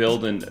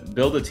build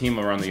a team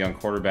around the young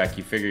quarterback.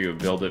 You figure you would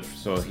build it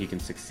so he can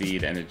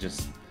succeed, and it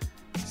just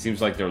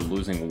seems like they're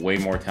losing way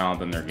more talent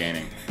than they're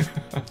gaining.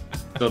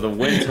 So the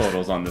win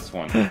totals on this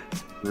one.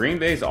 Green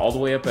Bay's all the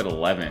way up at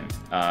 11.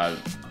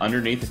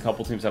 Underneath a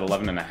couple teams at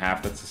 11.5.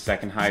 That's the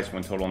second highest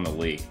win total in the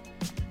league.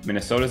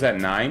 Minnesota's at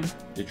 9.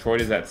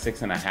 Detroit is at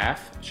 6.5.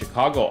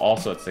 Chicago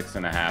also at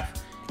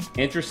 6.5.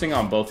 Interesting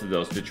on both of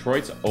those.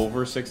 Detroit's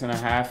over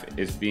 6.5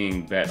 is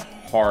being bet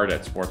hard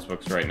at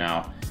sportsbooks right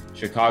now.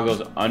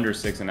 Chicago's under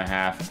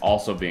 6.5,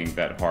 also being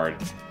bet hard.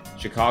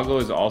 Chicago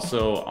is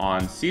also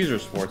on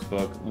Caesars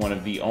Sportsbook, one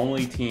of the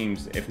only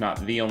teams, if not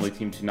the only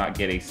team, to not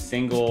get a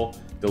single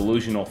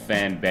delusional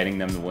fan betting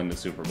them to win the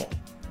Super Bowl.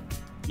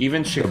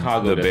 Even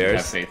Chicago doesn't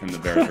have faith in the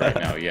Bears right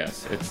now.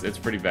 Yes, it's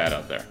pretty bad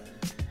out there.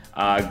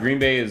 Green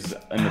Bay is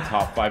in the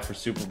top 5 for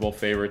Super Bowl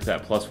favorites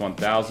at plus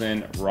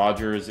 1,000.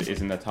 Rodgers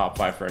is in the top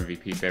 5 for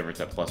MVP favorites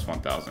at plus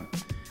 1,000.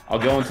 I'll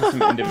go into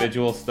some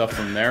individual stuff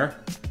from there.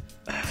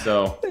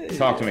 So,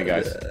 talk to me,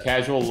 guys.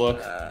 Casual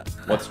look.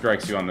 What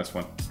strikes you on this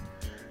one?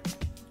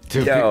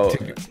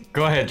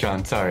 Go ahead,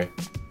 John. Sorry.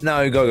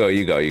 No, you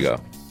go.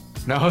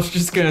 No, I was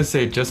just going to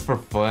say, just for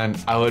fun,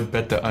 I would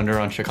bet the under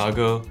on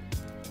Chicago.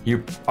 You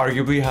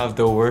arguably have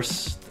the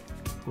worst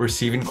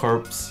receiving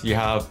corps. You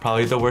have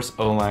probably the worst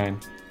O-line.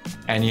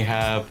 And you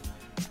have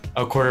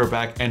a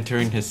quarterback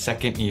entering his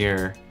second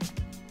year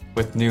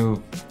with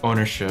new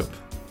ownership.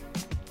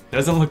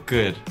 Doesn't look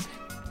good.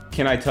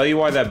 Can I tell you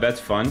why that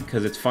bet's fun?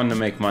 Because it's fun to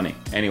make money.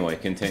 Anyway,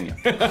 continue.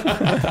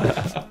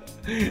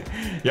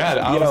 Yeah,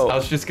 I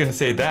was just going to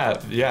say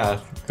that. Yeah,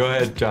 go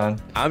ahead,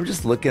 John. I'm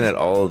just looking at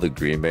all of the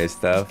Green Bay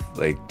stuff,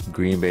 like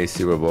Green Bay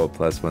Super Bowl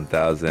plus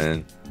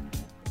 1,000,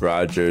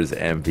 Rodgers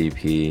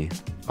MVP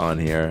on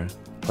here,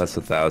 plus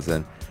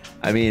 1,000.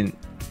 I mean,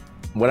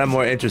 what I'm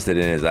more interested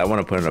in is I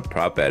want to put in a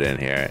prop bet in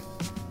here.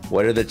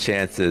 What are the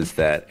chances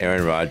that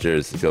Aaron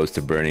Rodgers goes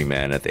to Burning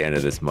Man at the end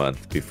of this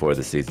month before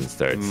the season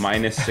starts?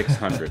 Minus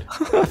 600.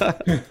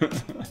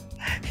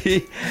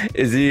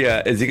 Is he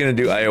going to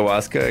do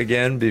ayahuasca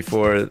again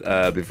before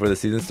the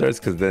season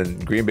starts? Because then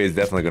Green Bay is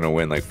definitely going to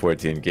win like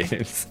 14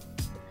 games.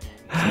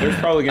 There's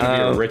probably going to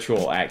be a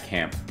ritual at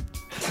camp.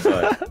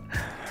 But...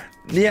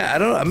 Yeah,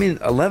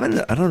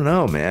 11. I don't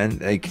know, man.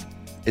 Like,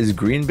 is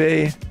Green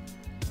Bay?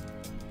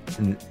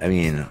 I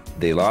mean,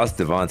 they lost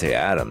Devontae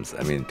Adams.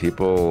 I mean,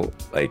 people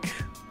like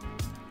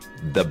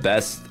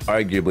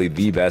arguably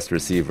the best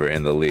receiver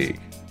in the league,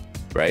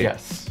 right?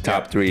 Yes.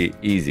 Top 3,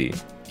 easy.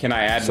 Can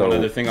I add one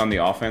other thing on the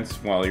offense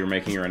while you're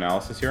making your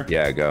analysis here?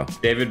 Yeah, go.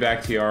 David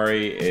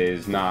Bakhtiari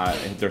is not,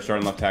 their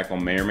starting left tackle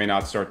may or may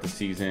not start the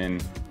season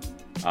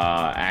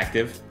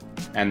active,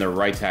 and their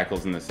right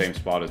tackle's in the same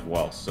spot as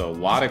well. So a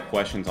lot of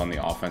questions on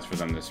the offense for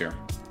them this year.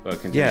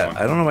 But continue on.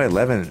 I don't know why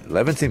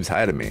 11 seems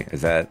high to me.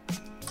 Is that...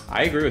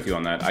 I agree with you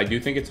on that. I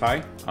do think it's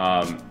high.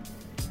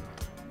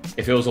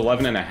 If it was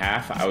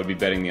 11.5, I would be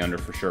betting the under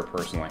for sure,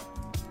 personally.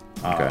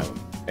 Okay.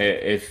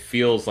 It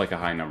feels like a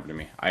high number to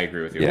me. I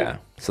agree with you. Yeah.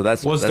 So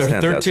was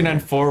their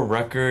 13-4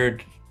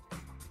 record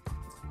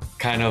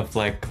kind of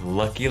like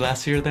lucky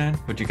last year then?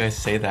 Would you guys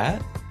say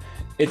that?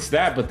 It's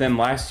that, but then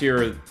last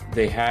year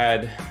they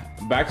had...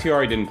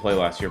 Bakhtiari didn't play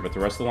last year, but the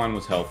rest of the line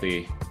was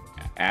healthy.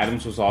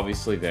 Adams was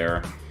obviously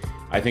there.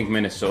 I think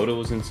Minnesota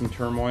was in some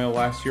turmoil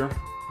last year.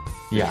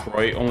 Yeah.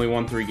 Detroit only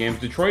won 3 games.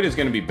 Detroit is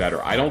going to be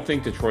better. I don't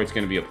think Detroit's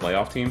going to be a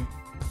playoff team.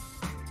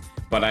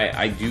 But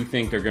I do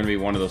think they're going to be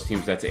one of those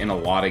teams that's in a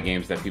lot of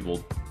games that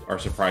people are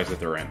surprised that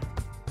they're in.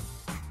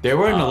 They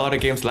were in a lot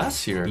of games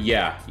last year.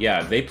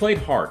 Yeah. They played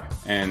hard.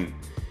 And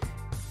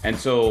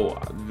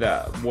so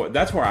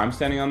that's where I'm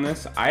standing on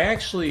this. I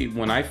actually,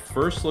 when I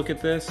first look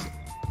at this,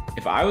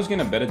 if I was going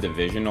to bet a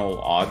divisional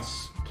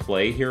odds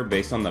play here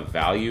based on the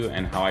value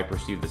and how I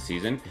perceive the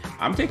season,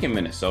 I'm taking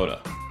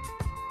Minnesota.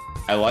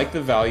 I like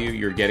the value.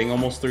 You're getting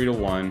almost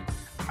 3-1.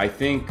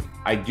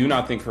 I do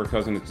not think Kirk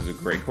Cousins is a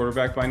great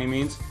quarterback by any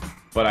means,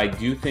 but I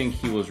do think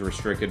he was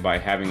restricted by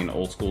having an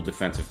old school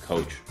defensive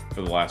coach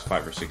for the last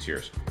 5 or 6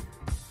 years.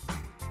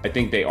 I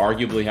think they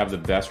arguably have the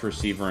best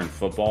receiver in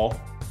football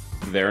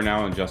there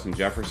now in Justin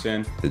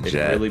Jefferson. They've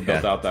really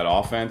built out that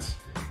offense.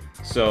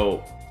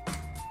 So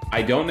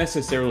I don't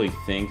necessarily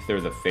think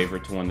they're the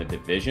favorite to win the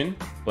division,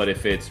 but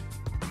if it's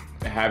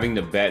having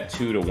to bet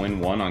 2 to win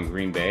 1 on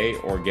Green Bay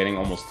or getting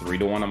almost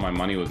 3-1 on my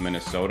money with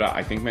Minnesota,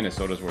 I think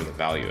Minnesota's where the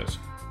value is.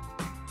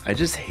 I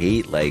just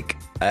hate,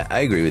 I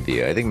agree with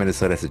you. I think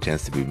Minnesota has a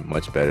chance to be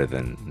much better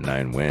than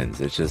 9 wins.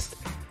 It's just,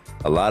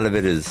 a lot of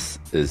it is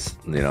it's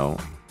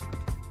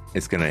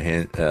going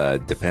to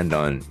depend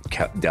on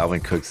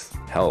Dalvin Cook's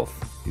health.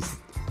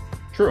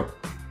 True.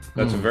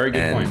 That's a very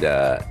good point.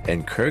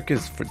 And Kirk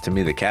is, to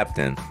me, the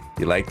captain.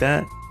 You like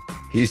that?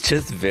 He's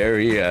just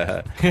very,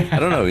 I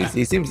don't know,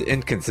 he seems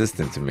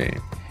inconsistent to me.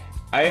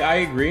 I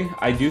agree.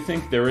 I do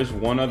think there is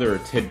one other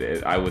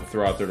tidbit I would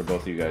throw out there to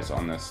both of you guys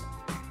on this.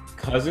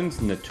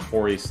 Cousins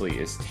notoriously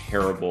is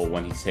terrible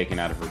when he's taken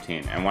out of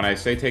routine. And when I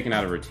say taken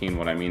out of routine,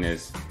 what I mean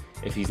is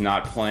if he's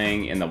not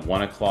playing in the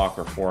 1 o'clock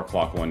or 4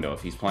 o'clock window,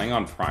 if he's playing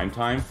on prime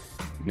time,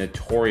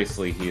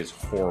 notoriously he is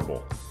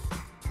horrible.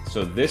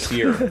 So this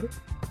year,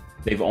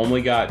 they've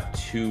only got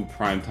 2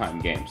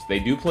 primetime games. They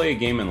do play a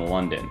game in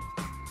London,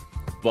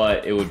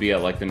 but it would be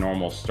at the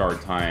normal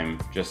start time,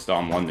 just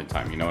on London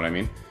time, you know what I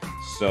mean?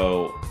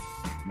 So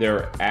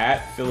they're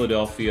at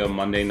Philadelphia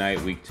Monday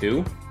night, week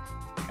 2,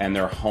 and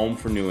they're home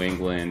for New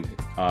England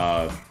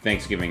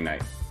Thanksgiving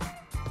night.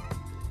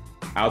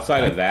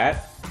 Outside of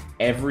that,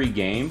 every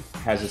game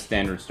has a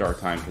standard start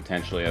time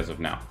potentially as of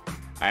now.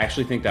 I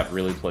actually think that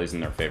really plays in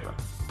their favor.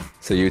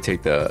 So you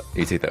take the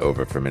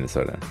over for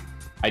Minnesota?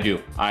 I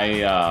do.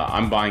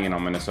 I'm buying it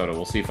on Minnesota.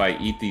 We'll see if I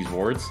eat these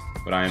words,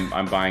 but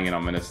I'm buying it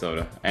on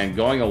Minnesota. And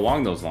going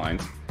along those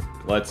lines,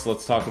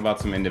 let's talk about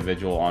some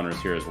individual honors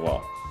here as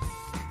well.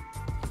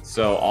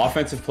 So,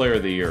 Offensive Player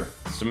of the Year.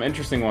 Some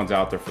interesting ones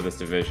out there for this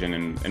division,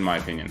 in my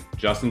opinion.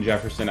 Justin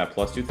Jefferson at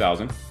plus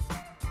 2,000.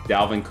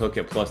 Dalvin Cook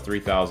at plus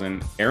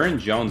 3,000. Aaron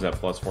Jones at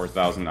plus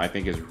 4,000, I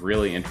think is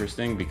really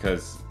interesting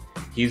because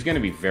he's going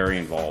to be very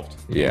involved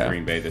in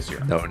Green Bay this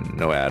year.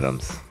 No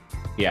Adams.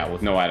 Yeah,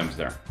 with no Adams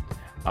there.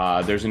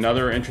 There's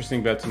another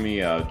interesting bet to me.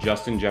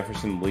 Justin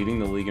Jefferson leading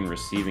the league in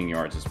receiving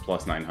yards is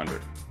plus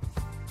 900.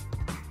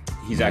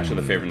 He's actually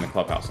the favorite in the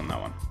clubhouse on that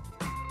one.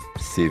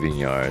 Receiving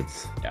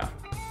yards. Yeah.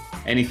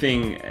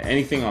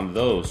 Anything on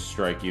those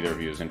strike either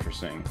of you as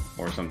interesting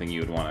or something you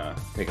would want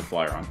to take a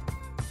flyer on?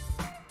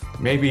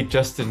 Maybe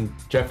Justin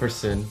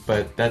Jefferson,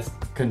 but that's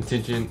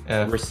contingent.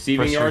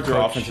 Receiving yards or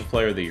Offensive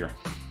Player of the Year?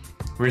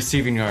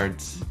 Receiving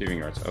yards. Receiving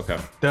yards, okay.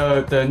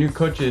 The new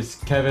coach is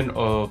Kevin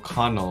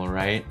O'Connell,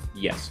 right?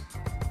 Yes.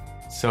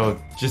 So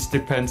just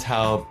depends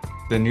how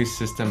the new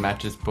system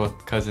matches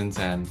both Cousins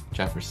and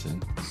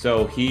Jefferson.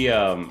 So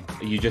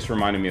you just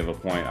reminded me of a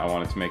point I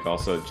wanted to make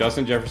also.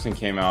 Justin Jefferson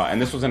came out,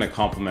 and this was in a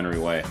complimentary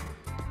way,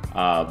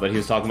 but he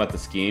was talking about the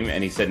scheme,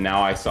 and he said,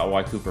 now I saw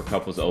why Cooper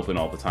Kupp was open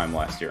all the time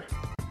last year.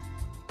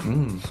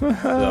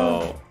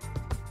 So,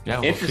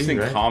 yeah, interesting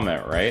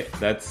comment, right?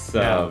 That's,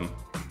 so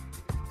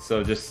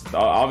just,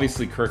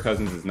 obviously Kirk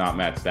Cousins is not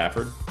Matt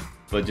Stafford,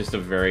 but just a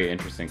very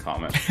interesting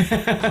comment.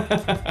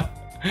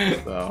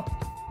 So,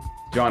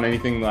 John,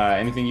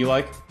 anything you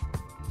like?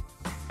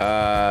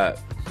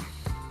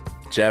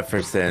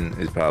 Jefferson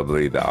is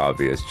probably the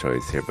obvious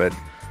choice here, but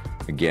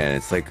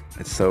again, it's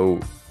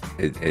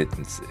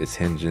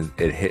hinging.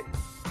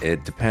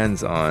 It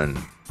depends on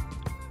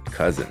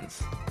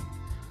Cousins.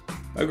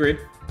 Agreed.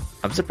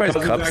 I'm surprised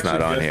Kupp's not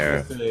on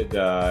here.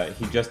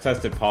 He just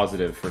tested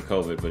positive for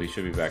COVID, but he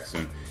should be back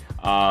soon.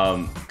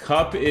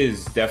 Kupp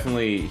is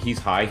definitely, he's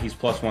high. He's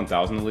plus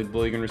 1,000 to lead the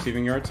league in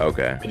receiving yards.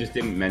 Okay. I just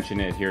didn't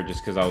mention it here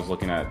just because I was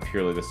looking at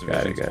purely this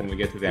division. So when we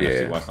get to the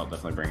NFC West, I'll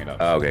definitely bring it up.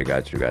 Oh, okay,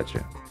 got you.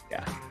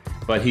 Yeah.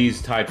 But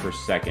he's tied for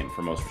second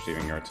for most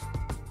receiving yards.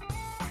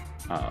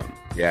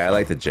 Yeah, I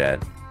like the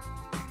Jet.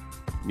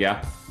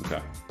 Yeah?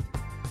 Okay.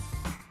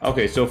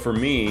 Okay, so for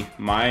me,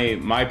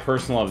 my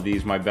personal of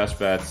these, my best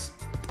bets,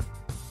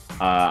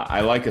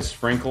 I like a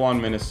sprinkle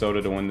on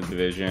Minnesota to win the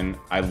division.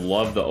 I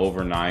love the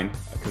over 9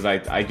 because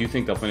I do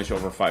think they'll finish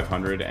over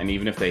 500, and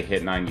even if they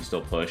hit 9, you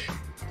still push.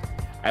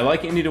 I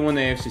like Indy to win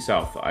the AFC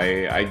South.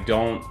 I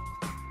don't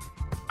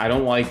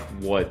like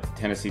what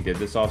Tennessee did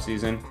this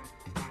offseason.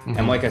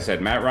 And like I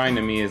said, Matt Ryan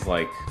to me is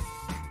like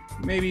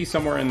maybe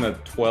somewhere in the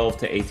 12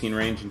 to 18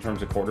 range in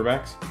terms of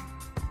quarterbacks.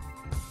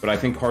 But I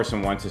think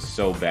Carson Wentz is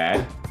so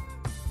bad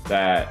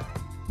that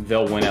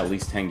they'll win at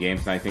least 10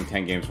 games, and I think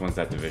 10 games wins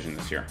that division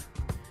this year.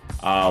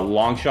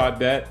 Long shot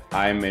bet,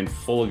 I'm in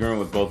full agreement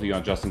with both of you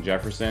on Justin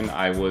Jefferson.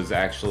 I was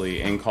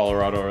actually in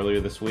Colorado earlier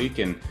this week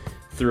and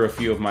threw a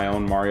few of my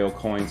own Mario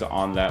coins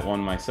on that one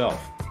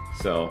myself.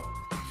 So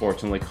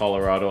fortunately,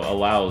 Colorado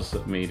allows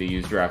me to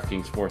use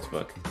DraftKings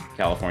Sportsbook.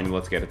 California,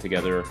 let's get it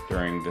together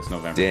during this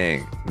November.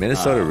 Dang,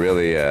 Minnesota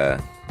really,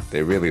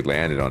 they really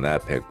landed on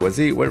that pick. What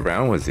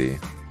round was he?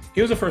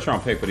 He was a first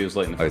round pick, but he was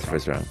late in the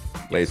first round.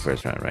 Late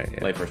first round, right?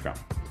 Yeah. Late first round.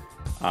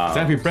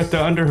 Sammy, bet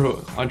the under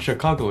on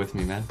Chicago with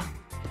me, man.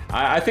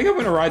 I think I'm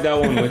going to ride that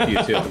one with you,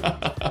 too.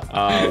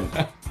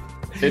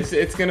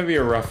 It's going to be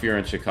a rough year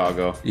in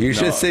Chicago. You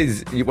should say,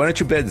 why don't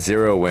you bet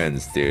 0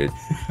 wins, dude?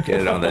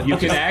 Get it on that. You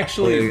can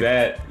actually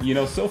bet,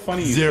 so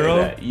funny you say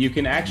that. You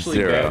can actually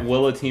bet,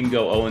 will a team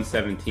go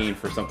 0-17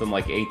 for something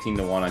like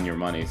 18-1 on your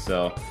money.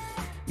 So,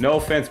 no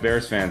offense,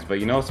 Bears fans,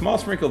 but, a small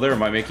sprinkle there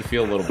might make you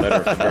feel a little better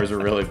if the Bears are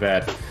really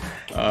bad.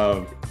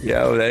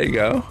 There you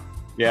go.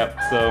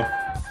 Yeah,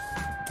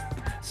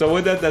 so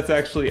with that, that's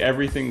actually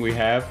everything we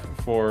have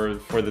for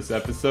this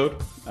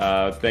episode.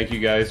 Thank you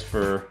guys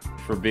for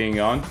being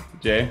on.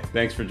 Jay,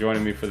 thanks for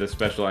joining me for this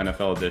special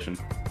NFL edition.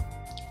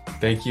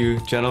 Thank you,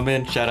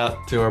 gentlemen. Shout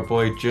out to our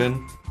boy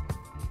Jun.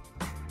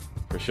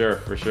 For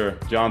sure.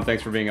 John,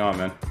 thanks for being on,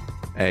 man.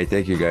 Hey,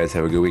 thank you guys.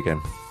 Have a good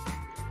weekend.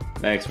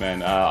 Thanks,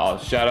 man. I'll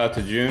shout out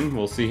to June.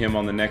 We'll see him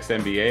on the next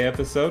NBA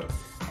episode.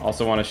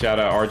 Also want to shout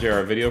out RJ,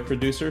 our video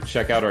producer.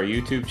 Check out our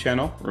YouTube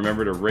channel.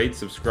 Remember to rate,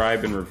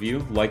 subscribe, and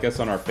review. Like us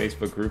on our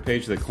Facebook group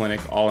page, The Clinic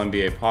All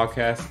NBA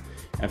Podcast,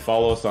 and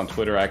follow us on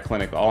Twitter at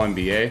Clinic All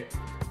NBA.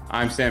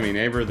 I'm Sammy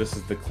Neighbor. This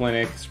is The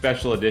Clinic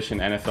Special Edition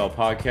NFL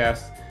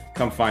Podcast.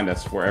 Come find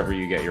us wherever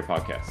you get your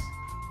podcasts.